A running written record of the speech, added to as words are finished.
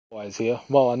Here.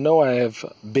 Well, I know I have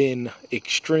been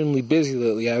extremely busy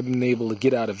lately. I haven't been able to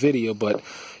get out a video, but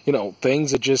you know,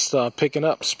 things are just picking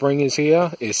up. Spring is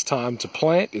here. It's time to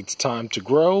plant. It's time to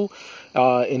grow.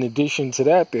 In addition to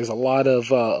that, there's a lot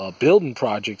of building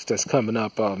projects that's coming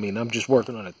up. I mean, I'm just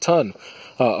working on a ton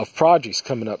of projects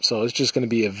coming up, so it's just going to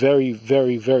be a very,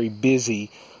 very, very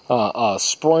busy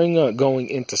spring going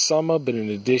into summer. But in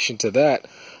addition to that,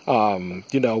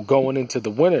 you know, going into the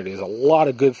winter, there's a lot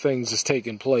of good things that's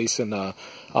taking place, and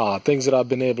things that I've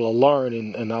been able to learn,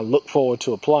 and I look forward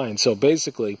to applying. So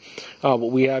basically,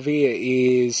 what we have here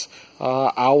is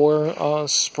our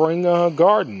spring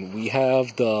garden. We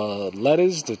have the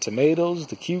lettuce, the tomatoes,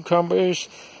 the cucumbers,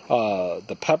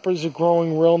 the peppers are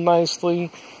growing real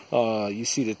nicely. You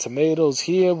see the tomatoes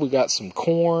here. We got some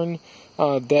corn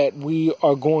that we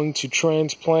are going to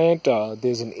transplant.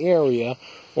 There's an area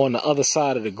on the other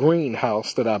side of the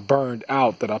greenhouse that I burned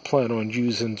out that I plan on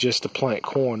using just to plant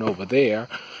corn over there.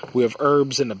 We have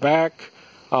herbs in the back.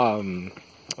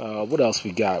 What else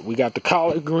we got? We got the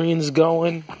collard greens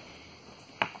going.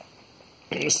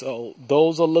 So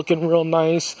those are looking real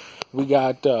nice. We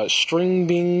got string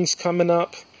beans coming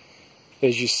up.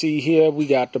 As you see here, we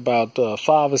got about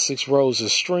 5 or 6 rows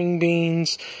of string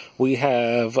beans. We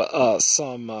have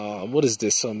some, what is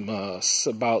this,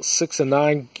 about 6 or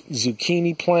 9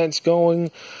 zucchini plants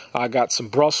going. I got some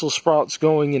Brussels sprouts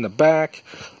going in the back.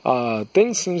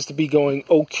 Things seems to be going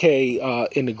okay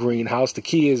in the greenhouse. The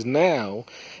key is now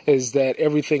is that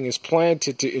everything is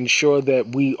planted to ensure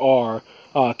that we are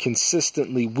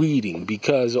consistently weeding,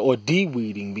 or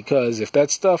de-weeding, because if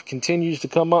that stuff continues to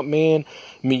come up, man,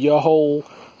 your whole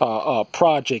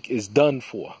project is done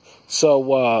for.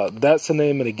 So that's the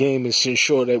name of the game, is to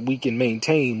ensure that we can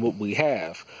maintain what we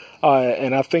have.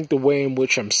 And I think the way in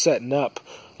which I'm setting up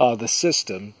the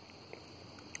system,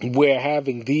 we're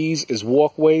having these as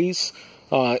walkways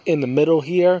in the middle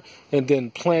here, and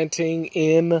then planting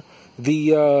in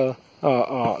the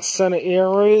center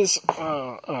areas.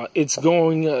 It's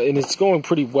going and it's going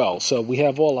pretty well. So we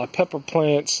have all our pepper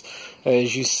plants.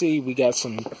 As you see, we got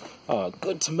some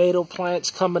good tomato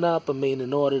plants coming up. I mean,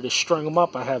 in order to string them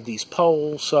up, I have these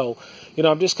poles. So, you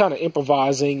know, I'm just kind of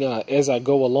improvising as I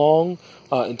go along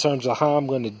in terms of how I'm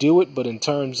going to do it. But in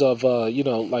terms of, you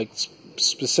know, like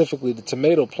specifically the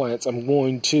tomato plants, I'm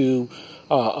going to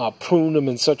prune them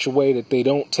in such a way that they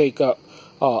don't take up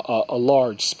a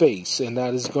large space, and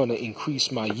that is going to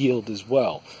increase my yield as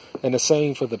well. And the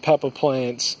same for the pepper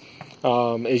plants.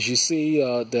 As you see,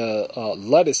 the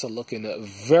lettuce are looking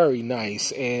very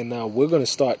nice, and we're going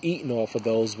to start eating off of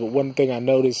those. But one thing I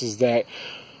noticed is that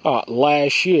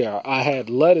last year I had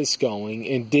lettuce going,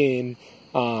 and then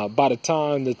by the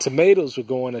time the tomatoes were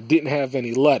going, I didn't have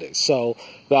any lettuce. So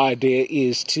the idea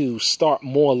is to start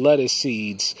more lettuce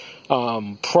seeds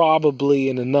probably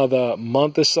in another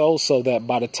month or so, so that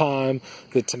by the time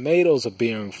the tomatoes are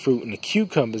bearing fruit and the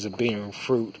cucumbers are bearing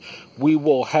fruit, we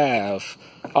will have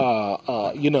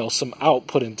you know, some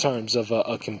output in terms of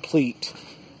a complete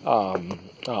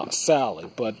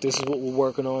salad. But this is what we're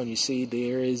working on. You see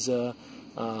there is a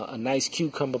nice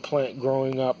cucumber plant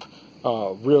growing up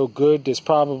real good. There's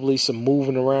probably some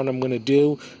moving around I'm going to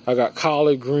do. I got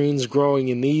collard greens growing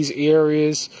in these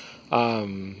areas.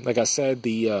 Like I said,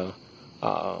 the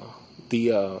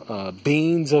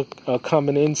beans are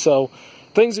coming in, so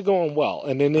things are going well.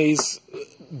 And then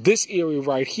this area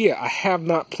right here, I have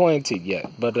not planted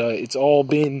yet, but it's all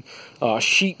been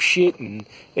sheep shit and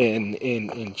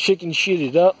chicken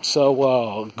shitted up.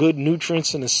 So good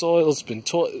nutrients in the soil. It's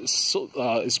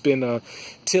been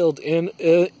tilled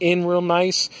in real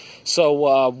nice. So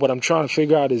what I'm trying to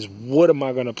figure out is, what am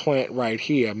I going to plant right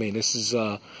here? I mean, this is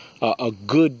a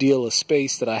good deal of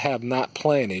space that I have not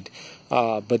planted,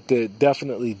 but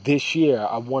definitely this year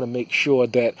I want to make sure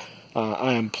that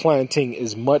I am planting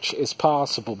as much as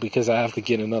possible, because I have to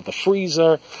get another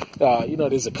freezer. You know,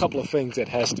 there's a couple of things that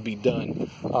has to be done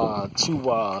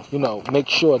to, you know, make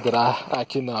sure that I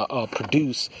can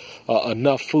produce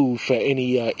enough food for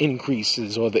any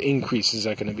increases, or the increases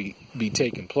that are going to be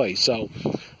taking place. So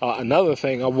another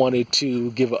thing I wanted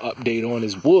to give an update on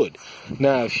is wood.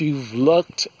 Now, if you've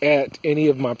looked at any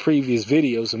of my previous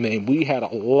videos, I mean, we had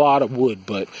a lot of wood,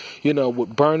 but, you know,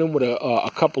 with burning with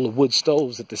a couple of wood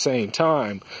stoves at the same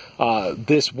time,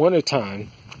 this winter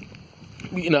time,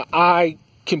 you know, I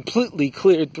completely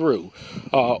cleared through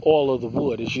all of the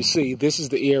wood. As you see, this is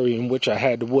the area in which I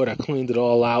had the wood. I cleaned it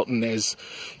all out, and as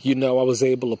you know, I was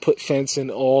able to put fencing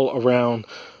all around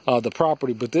the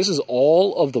property. But this is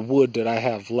all of the wood that I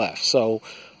have left. So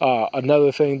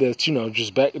another thing that's, you know,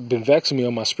 just been vexing me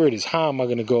on my spirit is, how am I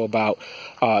going to go about,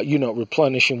 you know,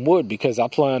 replenishing wood? Because I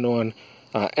plan on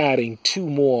adding 2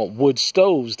 more wood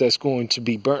stoves that's going to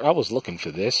be burnt. I was looking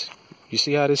for this. You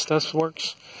see how this stuff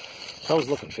works? I was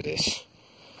looking for this.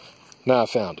 Now I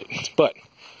found it. But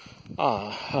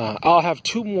I'll have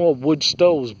 2 more wood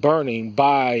stoves burning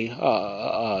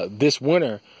by this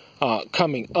winter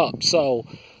coming up. So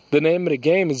the name of the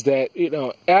game is that, you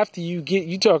know, after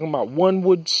you're talking about 1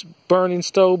 wood burning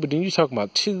stove, but then you're talking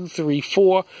about 2, 3,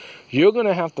 4, you're going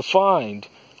to have to find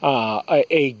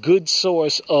a good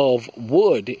source of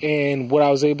wood. And what I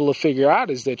was able to figure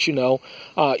out is that, you know,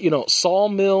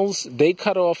 sawmills, they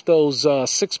cut off those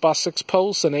 6x6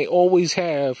 posts, and they always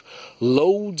have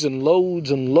loads and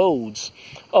loads and loads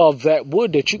of that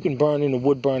wood that you can burn in a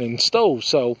wood burning stove.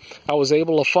 So I was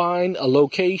able to find a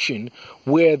location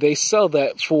where they sell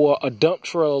that for a dump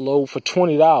trailer load for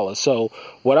 $20. So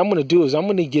what I'm going to do is I'm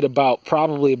going to get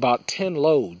probably about 10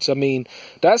 loads. I mean,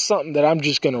 that's something that I'm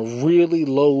just going to really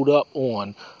load up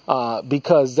on,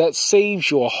 because that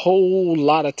saves you a whole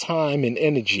lot of time and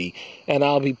energy. And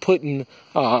I'll be putting,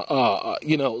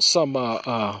 you know, some,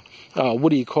 what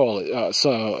do you call it?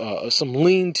 Some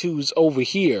lean-tos over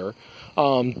here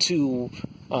to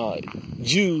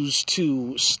use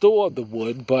to store the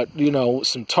wood, but, you know,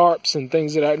 some tarps and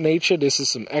things of that nature. This is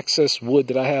some excess wood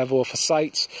that I have off of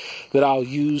sites that I'll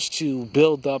use to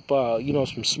build up, you know,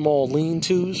 some small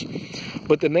lean-tos.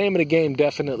 But the name of the game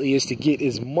definitely is to get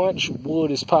as much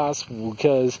wood as possible,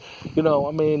 because, you know,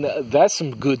 I mean, that's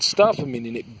some good stuff. I mean,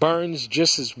 and it burns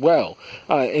just as well.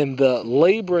 And the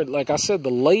labor, like I said,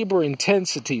 the labor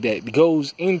intensity that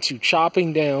goes into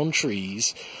chopping down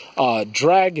trees,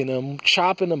 dragging them,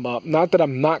 chopping them up. Not that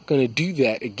I'm not going to do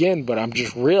that again, but I'm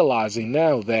just realizing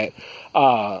now that,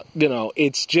 you know,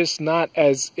 it's just not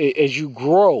as you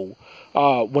grow,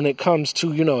 when it comes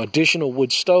to, you know, additional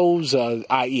wood stoves,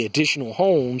 i.e. additional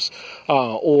homes,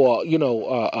 or, you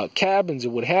know, cabins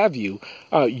or what have you,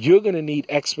 you're going to need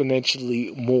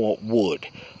exponentially more wood.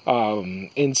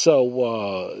 And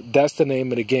so that's the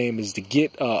name of the game, is to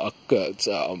get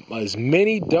as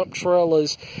many dump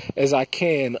trailers as I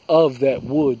can of that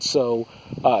wood, so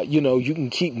you know, you can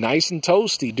keep nice and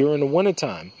toasty during the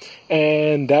wintertime.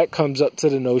 And that comes up to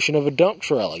the notion of a dump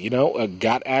trailer. You know,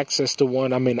 got access to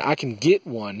one. I mean, I can get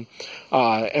one,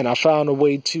 and I found a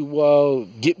way to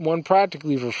get one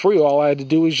practically for free. All I had to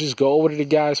do is just go over to the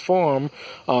guy's farm,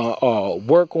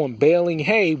 work on baling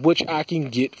hay, which I can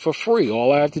get for free.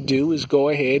 All I have to do is go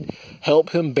ahead, help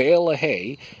him bale a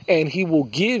hay, and he will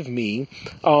give me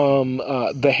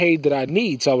the hay that I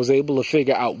need. So I was able to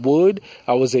figure out wood.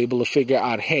 I was able to figure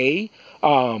out hay,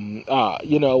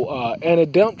 you know, and a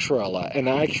dump trailer. In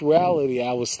actuality,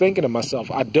 I was thinking to myself,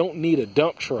 I don't need a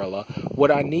dump trailer. What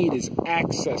I need is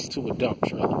access to a dump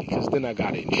trailer, because then I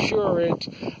got to insure it.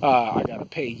 I got to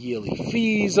pay yearly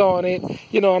fees on it,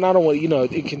 you know, and I don't want, you know,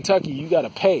 in Kentucky, you got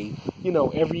to pay, you know,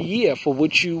 every year for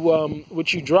what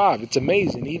you drive. It's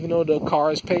amazing. Even though the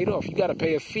car is paid off, you got to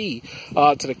pay a fee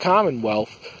to the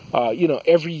Commonwealth, you know,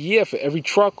 every year for every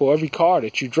truck or every car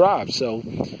that you drive. So,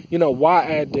 you know, why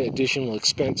add the additional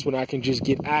expense when I can just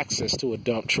get access to a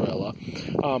dump trailer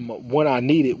when I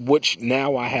need it, which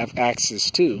now I have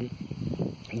access to.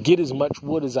 Get as much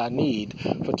wood as I need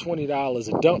for $20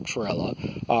 a dump trailer.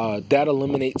 That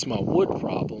eliminates my wood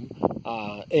problem.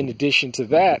 In addition to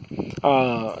that,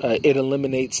 it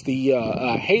eliminates the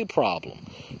hay problem.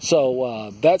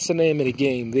 So that's the name of the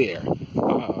game there.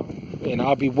 And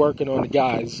I'll be working on the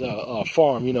guy's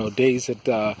farm, you know, days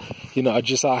that, you know,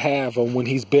 I have when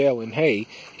he's baling hay.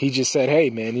 He just said, hey,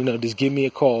 man, you know, just give me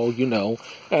a call, you know,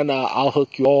 and I'll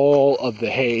hook you all of the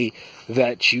hay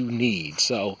that you need.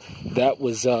 So that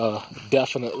was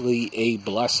definitely a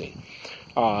blessing.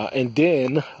 And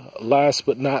then, last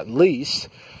but not least,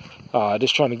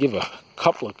 just trying to give a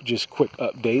couple of just quick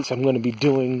updates. I'm going to be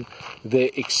doing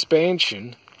the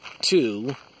expansion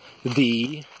to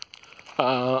the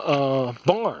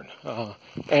barn,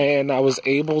 and I was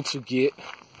able to get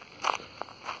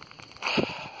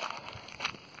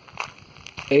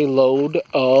a load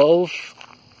of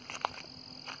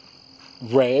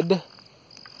red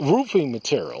roofing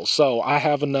material, so I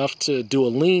have enough to do a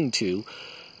lean-to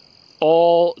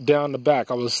all down the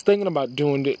back. I was thinking about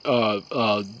doing it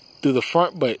through the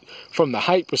front, but from the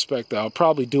height perspective, I'll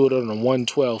probably do it on a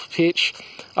 112 pitch.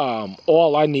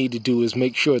 All I need to do is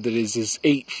make sure that it is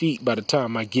 8 feet by the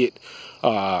time I get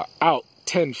out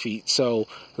 10 feet. So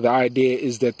the idea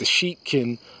is that the sheep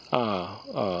can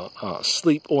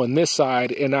sleep on this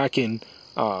side, and I can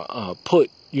put,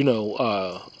 you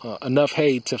know, enough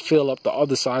hay to fill up the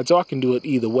other side. So I can do it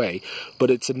either way,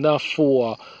 but it's enough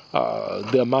for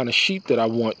the amount of sheep that I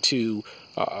want to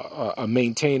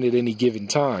maintain at any given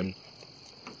time.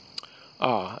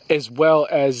 as well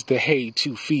as the hay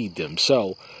to feed them.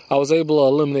 So I was able to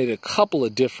eliminate a couple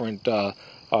of different, I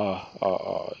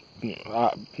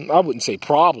wouldn't say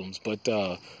problems, but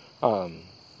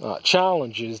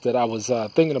challenges that I was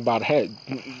thinking about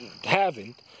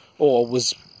having or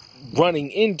was running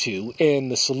into,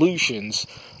 and the solutions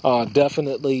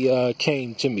definitely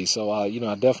came to me. So, I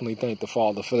definitely thank the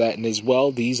Father for that. And as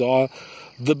well, these are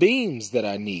the beams that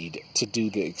I need to do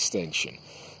the extension.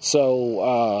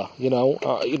 So,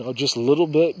 just little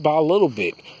bit by little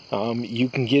bit, you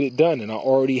can get it done. And I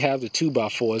already have the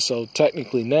 2x4. So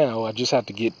technically now I just have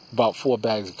to get about 4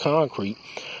 bags of concrete.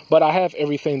 But I have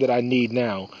everything that I need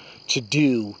now to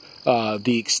do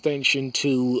the extension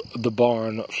to the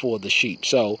barn for the sheep.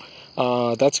 So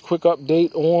that's a quick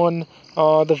update on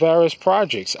the various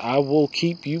projects. I will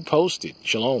keep you posted.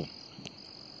 Shalom.